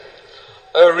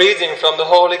A reading from the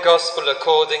Holy Gospel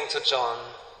according to John.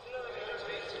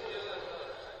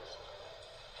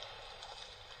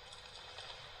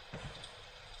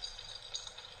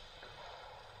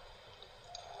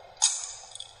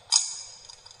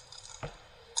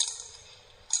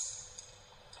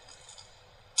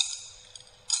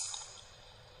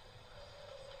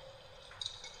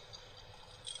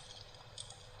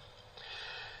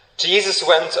 Jesus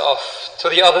went off to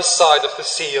the other side of the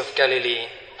Sea of Galilee,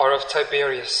 or of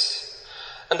Tiberias,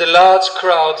 and a large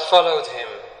crowd followed him,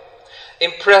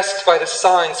 impressed by the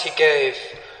signs he gave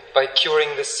by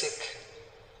curing the sick.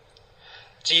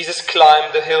 Jesus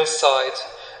climbed the hillside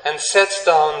and sat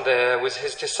down there with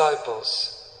his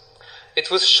disciples. It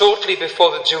was shortly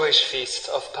before the Jewish feast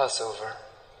of Passover.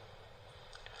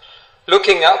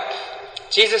 Looking up,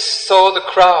 Jesus saw the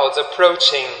crowds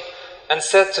approaching and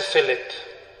said to Philip,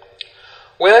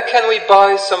 "Where can we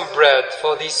buy some bread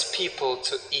for these people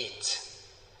to eat?"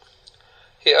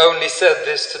 He only said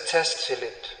this to test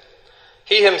Philip.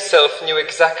 He himself knew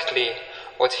exactly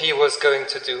what he was going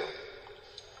to do.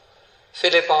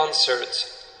 Philip answered,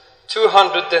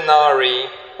 200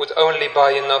 denarii would only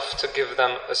buy enough to give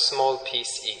them a small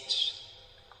piece each.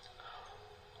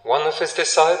 One of his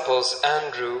disciples,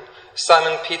 Andrew,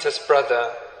 Simon Peter's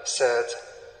brother, said,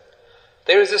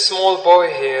 "There is a small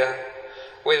boy here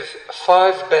with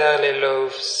 5 barley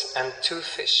loaves and 2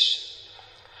 fish.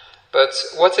 But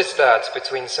what is that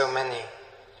between so many?"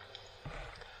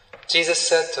 Jesus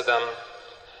said to them,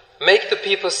 "Make the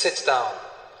people sit down."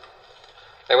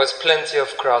 There was plenty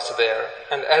of grass there,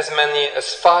 and as many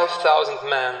as 5,000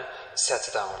 men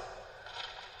sat down.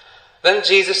 Then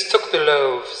Jesus took the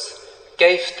loaves,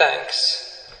 gave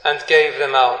thanks, and gave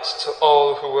them out to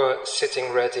all who were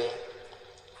sitting ready.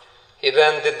 He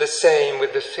then did the same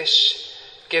with the fish,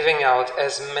 giving out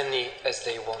as many as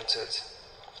they wanted.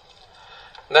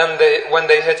 Then when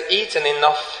they had eaten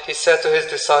enough, he said to his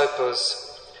disciples,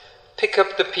 "Pick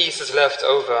up the pieces left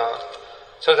over,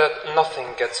 so that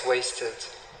nothing gets wasted."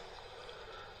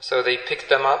 So they picked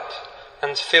them up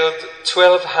and filled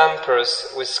 12 hampers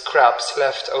with scraps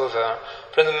left over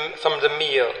from the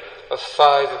meal of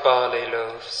 5 barley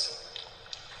loaves.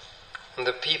 And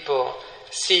the people,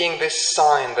 seeing this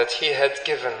sign that he had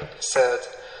given, said,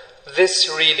 "This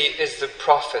really is the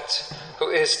prophet who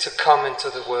is to come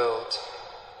into the world."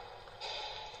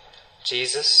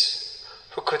 Jesus,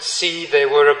 who could see they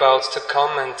were about to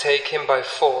come and take him by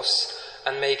force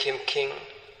and make him king,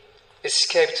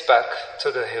 escaped back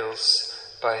to the hills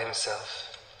by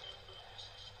himself.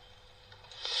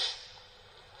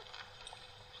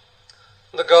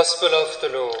 The Gospel of the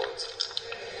Lord.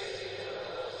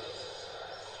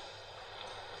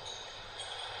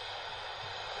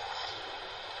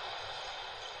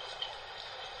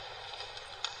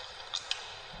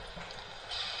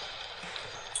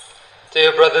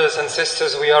 Dear brothers and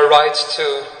sisters, we are right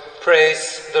to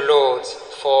praise the Lord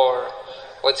for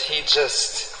what he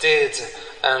just did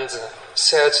and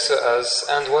said to us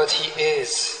and what he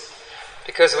is.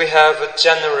 Because we have a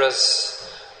generous,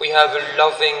 we have a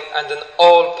loving and an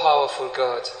all-powerful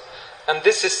God. And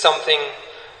this is something,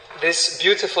 this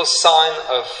beautiful sign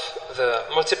of the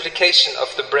multiplication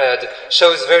of the bread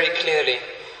shows very clearly.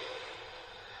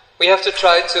 We have to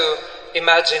try to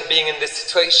imagine being in this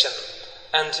situation.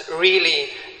 And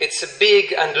really, it's a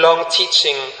big and long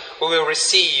teaching we will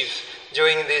receive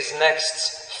during these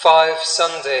next 5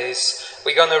 Sundays.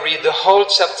 We're going to read the whole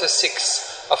chapter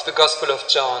 6 of the Gospel of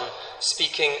John,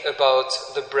 speaking about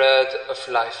the bread of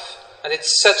life. And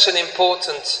it's such an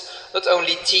important, not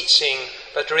only teaching,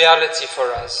 but reality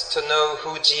for us to know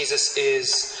who Jesus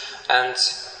is and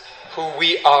who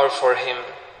we are for him.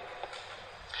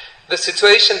 The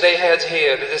situation they had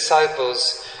here, the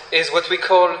disciples, is what we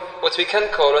can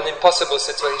call an impossible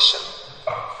situation.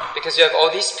 Because you have all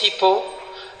these people,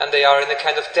 and they are in a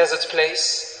kind of desert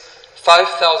place,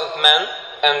 5,000 men,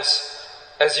 and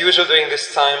as usual during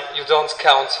this time, you don't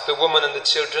count the women and the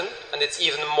children, and it's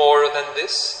even more than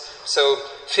this. So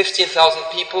 15,000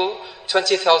 people,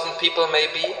 20,000 people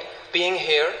maybe, being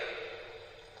here.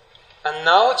 And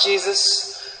now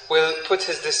Jesus will put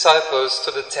his disciples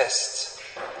to the test.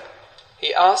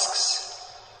 He asks,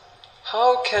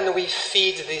 how can we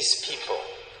feed these people?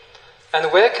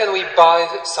 And where can we buy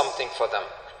something for them?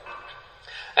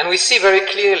 And we see very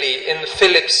clearly in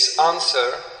Philip's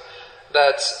answer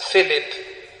that Philip,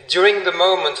 during the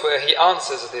moment where he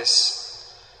answers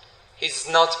this, he's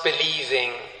not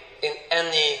believing in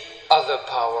any other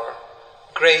power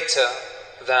greater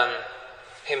than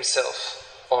himself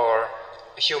or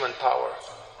human power.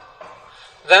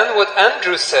 Then what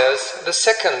Andrew says, the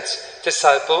second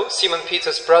disciple, Simon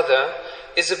Peter's brother,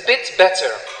 is a bit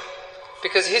better.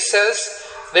 Because he says,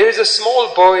 there is a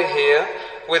small boy here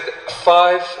with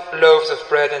 5 loaves of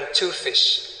bread and 2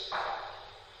 fish.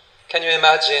 Can you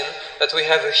imagine that we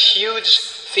have a huge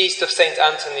feast of St.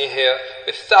 Anthony here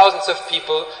with thousands of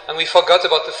people and we forgot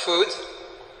about the food?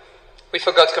 We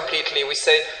forgot completely. We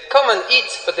say, come and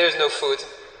eat, but there is no food.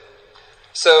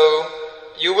 So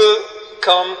you will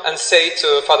come and say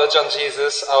to Father John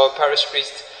Jesus, our parish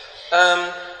priest,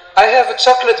 I have a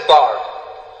chocolate bar.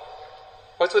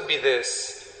 What would be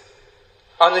this?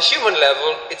 On a human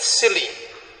level, it's silly.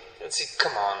 You'd say,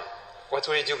 come on, what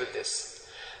will you do with this?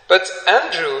 But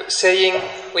Andrew saying,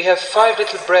 we have 5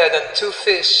 little bread and 2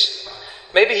 fish,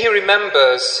 maybe he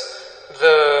remembers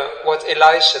what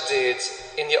Elisha did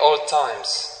in the old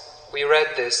times. We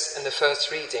read this in the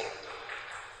first reading.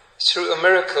 Through a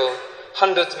miracle,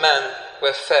 100 men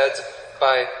were fed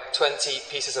by 20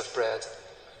 pieces of bread.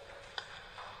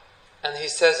 And he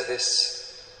says this,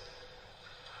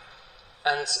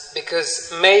 and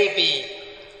because maybe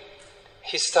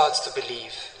he starts to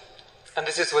believe. And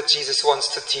this is what Jesus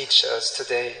wants to teach us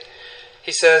today.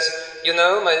 He says, you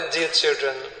know, my dear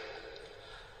children,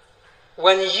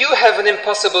 when you have an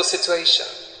impossible situation,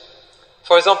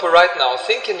 for example, right now,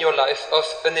 think in your life of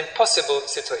an impossible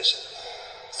situation.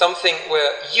 Something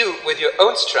where you, with your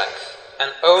own strength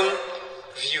and own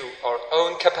view or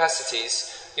own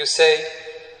capacities, you say,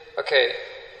 okay,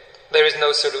 there is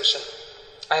no solution.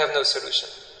 I have no solution.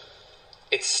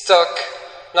 It's stuck.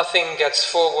 Nothing gets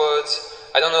forward.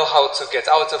 I don't know how to get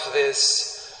out of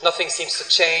this. Nothing seems to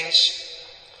change.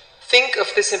 Think of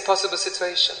this impossible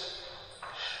situation.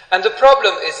 And the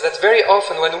problem is that very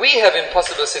often when we have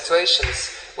impossible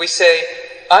situations, we say,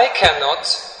 I cannot,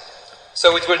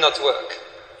 so it will not work.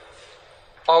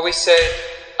 Or we say,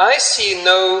 I see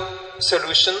no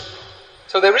solution,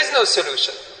 so there is no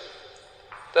solution.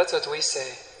 That's what we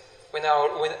say with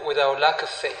our lack of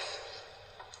faith.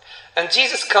 And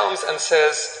Jesus comes and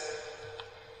says,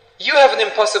 you have an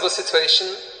impossible situation,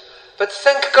 but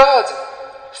thank God,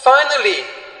 finally,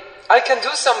 I can do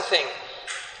something.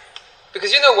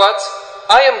 Because you know what?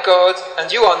 I am God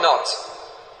and you are not.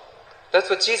 That's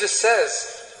what Jesus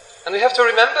says. And we have to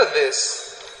remember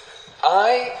this.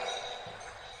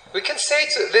 We can say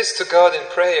this to God in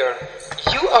prayer.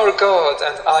 You are God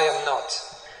and I am not.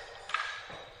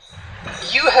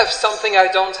 You have something I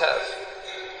don't have.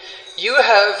 You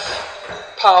have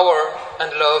power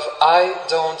and love I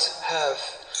don't have.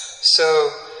 So,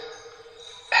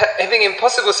 having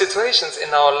impossible situations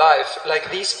in our life, like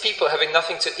these people having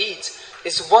nothing to eat,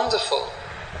 is wonderful.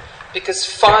 Because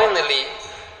finally,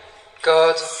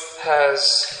 God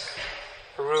has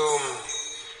room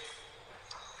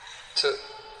to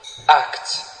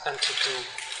act and to do.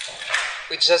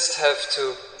 We just have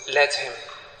to let Him.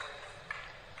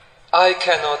 I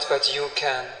cannot, but you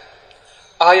can.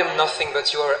 I am nothing,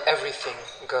 but you are everything,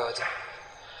 God.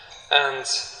 And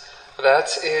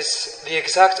that is the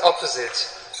exact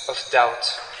opposite of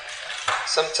doubt.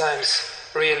 Sometimes,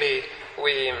 really,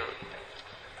 we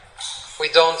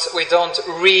don't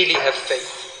really have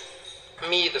faith.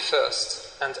 Me the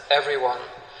first, and everyone,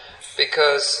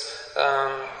 because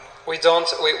we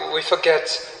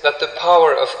forget that the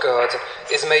power of God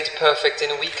is made perfect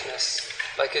in weakness,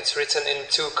 like it's written in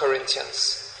 2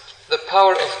 Corinthians. The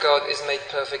power of God is made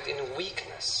perfect in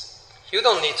weakness. You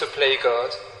don't need to play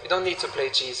God. You don't need to play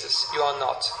Jesus. You are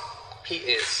not. He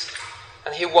is.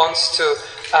 And He wants to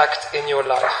act in your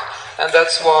life. And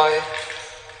that's why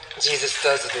Jesus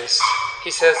does this.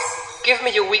 He says, give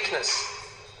me your weakness.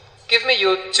 Give me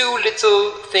your 2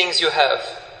 little things you have.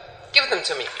 Give them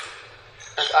to me.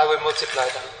 And I will multiply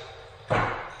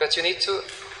them. But you need to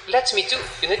let me do.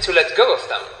 You need to let go of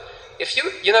them. If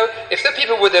if the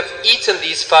people would have eaten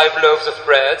these 5 loaves of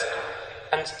bread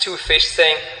and 2 fish,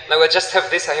 saying, "No, I just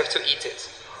have this, I have to eat it,"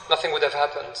 nothing would have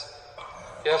happened.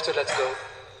 You have to let go.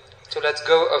 To let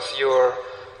go of your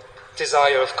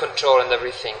desire of control and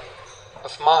everything,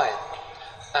 of mine,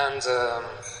 and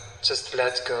just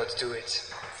let God do it.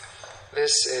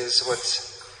 This is what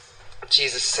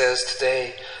Jesus says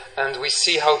today, and we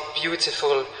see how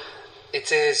beautiful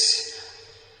it is.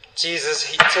 Jesus,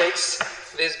 He takes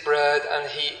this bread and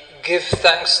He gives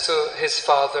thanks to His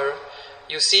Father.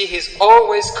 You see, He's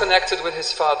always connected with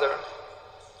His Father.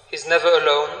 He's never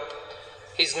alone.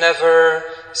 He's never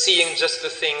seeing just the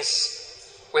things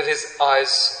with His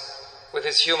eyes, with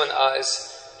His human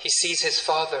eyes. He sees His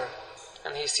Father,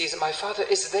 and He sees, my Father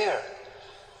is there.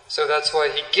 So that's why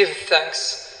He gives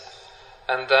thanks,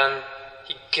 and then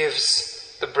He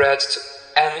gives the bread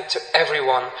to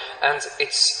everyone, and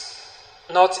it's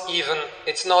not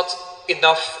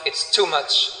enough, it's too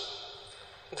much.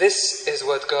 This is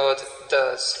what God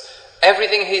does.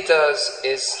 everything he does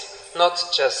is not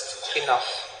just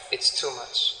enough, it's too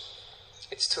much.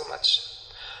 It's too much.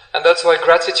 And that's why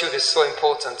gratitude is so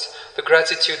important. The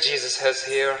gratitude Jesus has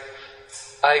here.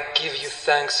 I give you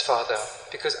thanks, Father,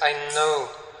 because I know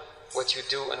what you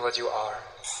do and what you are.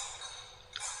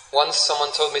 Once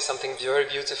someone told me something very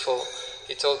beautiful.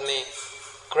 He told me,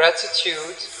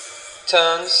 gratitude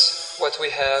turns what we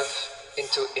have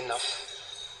into enough.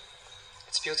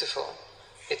 It's beautiful.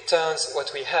 It turns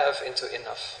what we have into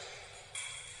enough.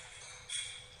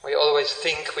 We always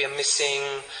think we are missing,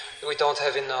 we don't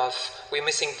have enough, we're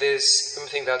missing this, we're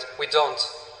missing that. We don't.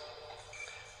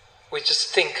 We just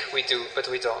think we do, but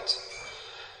we don't.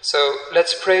 So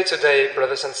let's pray today,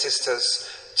 brothers and sisters,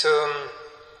 to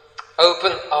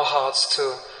open our hearts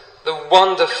to the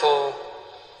wonderful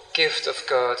gift of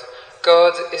God.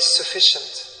 God is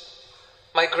sufficient.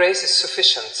 My grace is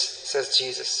sufficient, says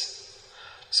Jesus.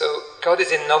 So God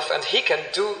is enough, and He can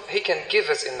give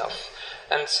us enough.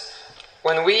 And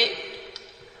when we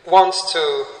want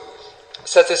to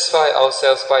satisfy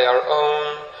ourselves by our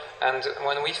own, and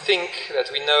when we think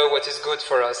that we know what is good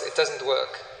for us, it doesn't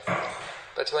work.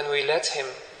 But when we let Him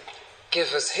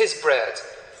give us His bread,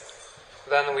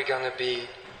 then we're going to be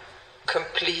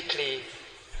completely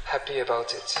happy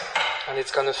about it. And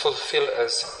it's going to fulfill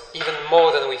us even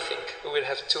more than we think. We will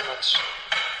have too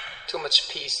much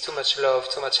peace, too much love,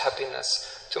 too much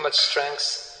happiness, too much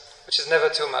strength, which is never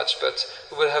too much, but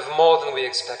we will have more than we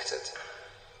expected.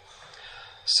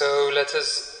 So let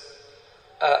us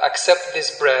accept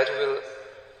this bread.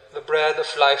 The bread of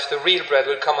life, the real bread,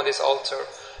 will come on this altar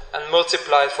and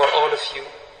multiply for all of you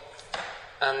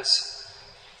and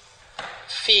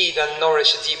feed and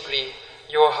nourish deeply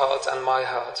your heart and my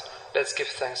heart. Let's give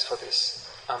thanks for this.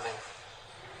 Amen.